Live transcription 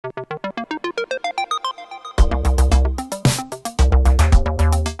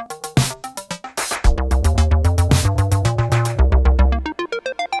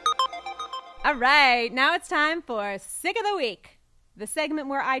right, now it's time for Sick of the Week, the segment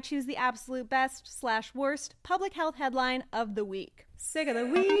where I choose the absolute best/worst public health headline of the week. Sick of the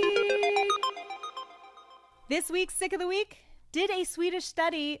Week. This week's Sick of the Week: did a Swedish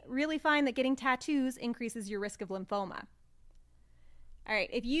study really find that getting tattoos increases your risk of lymphoma? All right,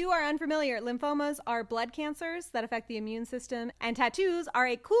 if you are unfamiliar, lymphomas are blood cancers that affect the immune system, and tattoos are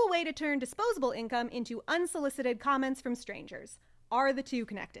a cool way to turn disposable income into unsolicited comments from strangers. Are the two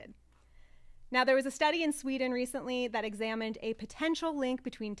connected? Now, there was a study in Sweden recently that examined a potential link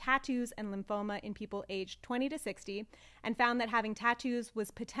between tattoos and lymphoma in people aged 20 to 60 and found that having tattoos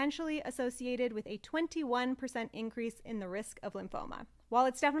was potentially associated with a 21% increase in the risk of lymphoma. While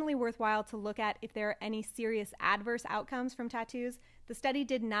it's definitely worthwhile to look at if there are any serious adverse outcomes from tattoos, the study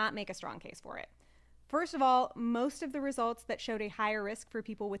did not make a strong case for it. First of all, most of the results that showed a higher risk for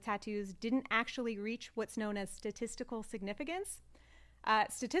people with tattoos didn't actually reach what's known as statistical significance.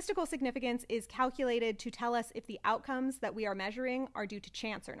 Statistical significance is calculated to tell us if the outcomes that we are measuring are due to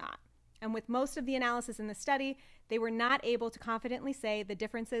chance or not. And with most of the analysis in the study, they were not able to confidently say the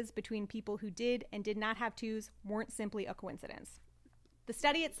differences between people who did and did not have tattoos weren't simply a coincidence. The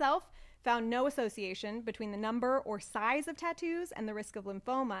study itself found no association between the number or size of tattoos and the risk of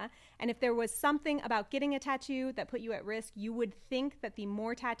lymphoma, and if there was something about getting a tattoo that put you at risk, you would think that the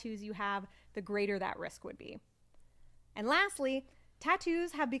more tattoos you have, the greater that risk would be. And lastly,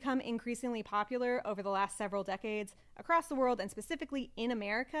 tattoos have become increasingly popular over the last several decades across the world and specifically in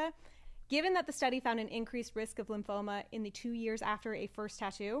America. Given that the study found an increased risk of lymphoma in the 2 years after a first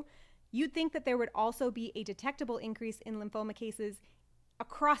tattoo, you'd think that there would also be a detectable increase in lymphoma cases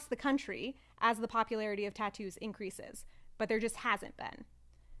across the country as the popularity of tattoos increases, but there just hasn't been.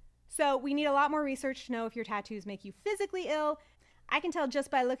 So we need a lot more research to know if your tattoos make you physically ill. I can tell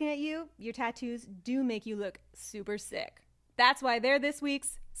just by looking at you, your tattoos do make you look super sick. That's why they're this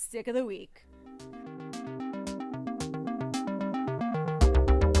week's Sick of the Week.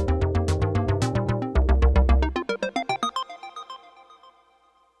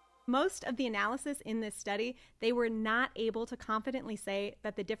 Most of the analysis in this study, they were not able to confidently say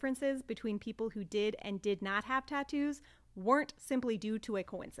that the differences between people who did and did not have tattoos weren't simply due to a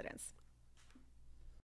coincidence.